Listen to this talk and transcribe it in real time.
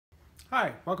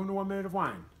Hi, welcome to 1 Minute of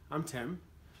Wine. I'm Tim.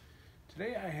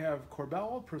 Today I have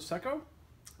Korbel Prosecco.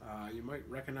 You might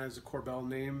recognize the Korbel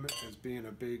name as being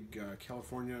a big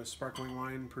California sparkling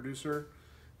wine producer.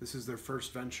 This is their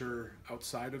first venture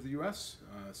outside of the US,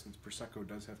 since Prosecco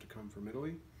does have to come from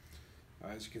Italy.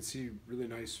 As you can see, really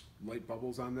nice light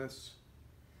bubbles on this.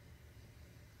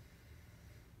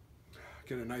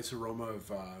 Get a nice aroma of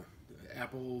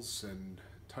apples and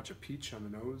touch of peach on the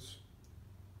nose.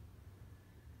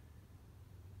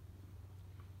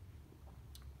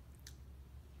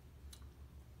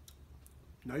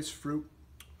 Nice fruit,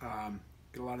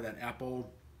 get a lot of that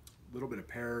apple, a little bit of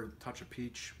pear, touch of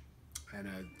peach, and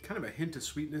a kind of a hint of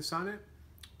sweetness on it,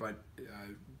 but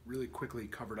really quickly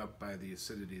covered up by the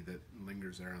acidity that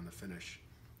lingers there on the finish.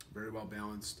 Very well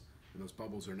balanced, and those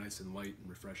bubbles are nice and light and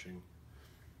refreshing.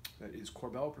 That is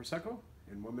Korbel Prosecco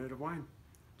in 1 Minute of Wine.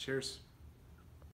 Cheers.